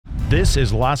This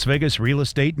is Las Vegas Real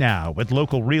Estate Now with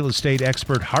local real estate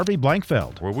expert Harvey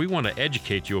Blankfeld. Where we want to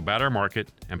educate you about our market,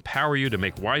 empower you to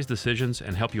make wise decisions,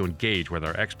 and help you engage with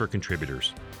our expert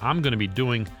contributors. I'm going to be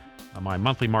doing my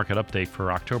monthly market update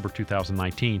for October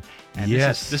 2019. And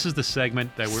this is the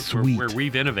segment that where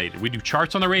we've innovated. We do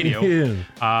charts on the radio.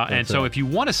 And so if you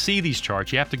want to see these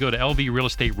charts, you have to go to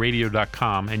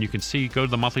lvrealestateradio.com and you can go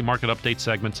to the monthly market update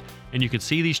segments and you can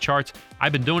see these charts.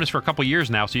 I've been doing this for a couple of years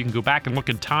now, so you can go back and look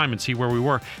in time and see where we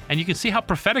were. And you can see how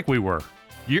prophetic we were.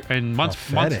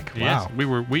 Prophetic, wow.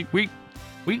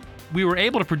 Yes, we were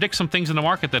able to predict some things in the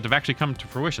market that have actually come to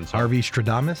fruition. So. Harvey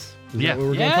Stradamus?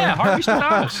 Harvey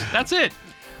Stradamus. That's it.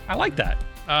 I like that.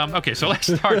 Okay, so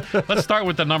let's start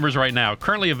with the numbers right now.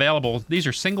 Currently available, these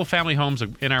are single-family homes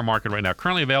in our market right now.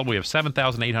 Currently available, we have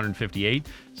 7,858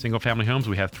 single-family homes.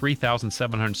 We have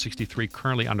 3,763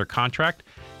 currently under contract,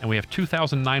 and we have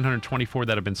 2,924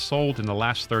 that have been sold in the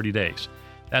last 30 days.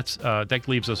 That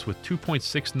leaves us with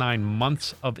 2.69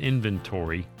 months of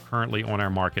inventory currently on our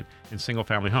market in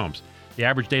single-family homes. The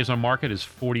average days on market is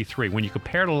 43. When you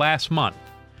compare to last month,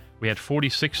 we had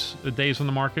 46 days on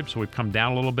the market, so we've come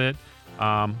down a little bit.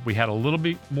 We had a little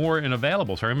bit more in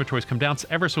available, so our inventory's come down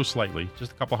ever so slightly,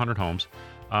 just a couple hundred homes.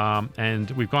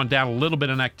 And we've gone down a little bit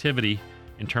in activity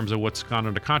in terms of what's gone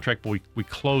under contract, but we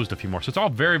closed a few more. So it's all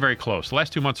very, very close. The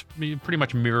last 2 months pretty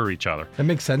much mirror each other. That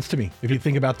makes sense to me. If you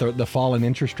think about the fall in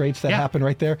interest rates that happened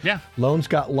right there. Yeah. Loans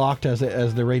got locked as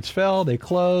the rates fell, they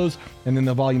close, and then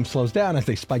the volume slows down as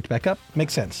they spiked back up.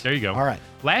 Makes sense. There you go. All right.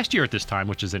 Last year at this time,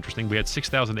 which is interesting, we had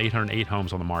 6,808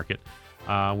 homes on the market.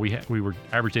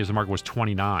 Average days on the market was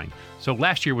 29. So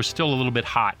last year was still a little bit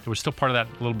hot. It was still part of that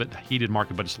little bit heated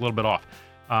market, but it's a little bit off.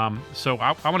 So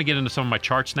I want to get into some of my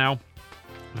charts now.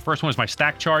 The first one is my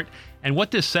stack chart. And what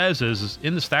this says is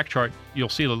in the stack chart, you'll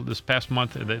see this past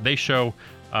month, they show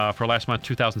for last month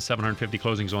 2,750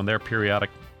 closings on their periodic.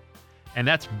 And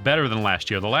that's better than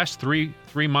last year. The last three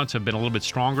months have been a little bit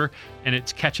stronger, and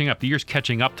it's catching up. The year's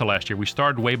catching up to last year. We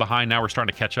started way behind. Now we're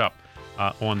starting to catch up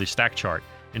on the stack chart.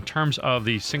 In terms of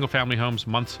the single-family homes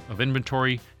months of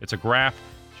inventory, it's a graph.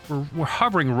 We're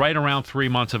hovering right around 3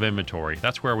 months of inventory.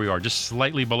 That's where we are, just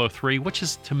slightly below 3, which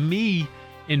is, to me,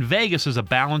 in Vegas, is a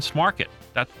balanced market.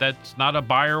 That's not a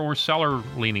buyer or seller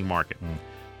leaning market.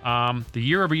 The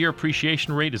year-over-year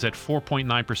appreciation rate is at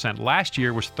 4.9%. Last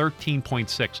year was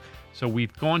 13.6%. So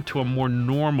we've gone to a more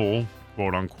normal,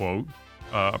 quote-unquote,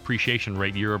 appreciation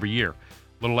rate year-over-year, a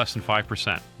little less than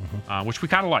 5%, which we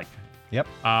kind of like. Yep.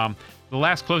 The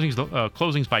last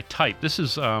closings by type. This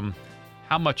is how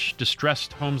much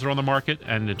distressed homes are on the market,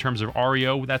 and in terms of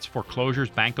REO, that's foreclosures,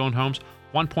 bank-owned homes.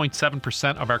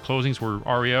 1.7% of our closings were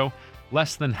REO.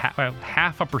 Less than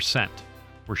 0.5%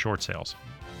 were short sales.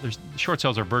 Short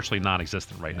sales are virtually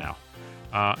non-existent right now.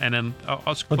 And then,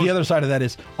 but the other side of that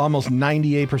is almost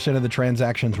 98% of the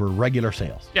transactions were regular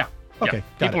sales. Yeah. Okay.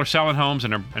 Yeah. People are selling homes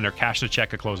and they're cashing a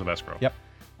check at close of escrow. Yep.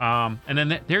 And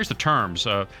then there's the terms.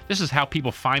 This is how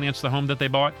people finance the home that they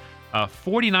bought.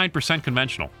 49%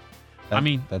 conventional. That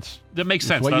makes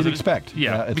sense. What you'd expect.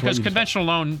 Yeah, because conventional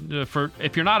loan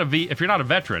if you're not a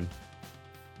veteran,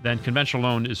 then conventional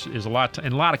loan is in a lot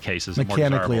of cases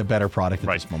mechanically a better product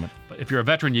at this moment. But if you're a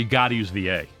veteran, you got to use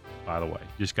VA. By the way,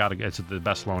 you just got to. It's the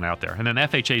best loan out there. And then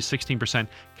FHA is 16%,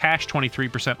 cash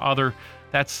 23%, other.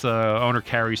 That's owner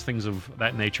carries, things of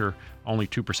that nature. Only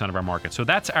 2% of our market. So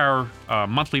that's our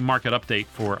monthly market update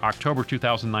for October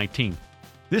 2019.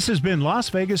 This has been Las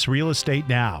Vegas Real Estate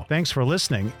Now. Thanks for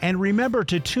listening, and remember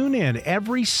to tune in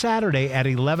every Saturday at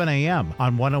 11 a.m.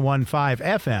 on 101.5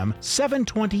 FM,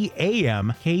 720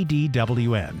 AM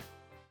KDWN.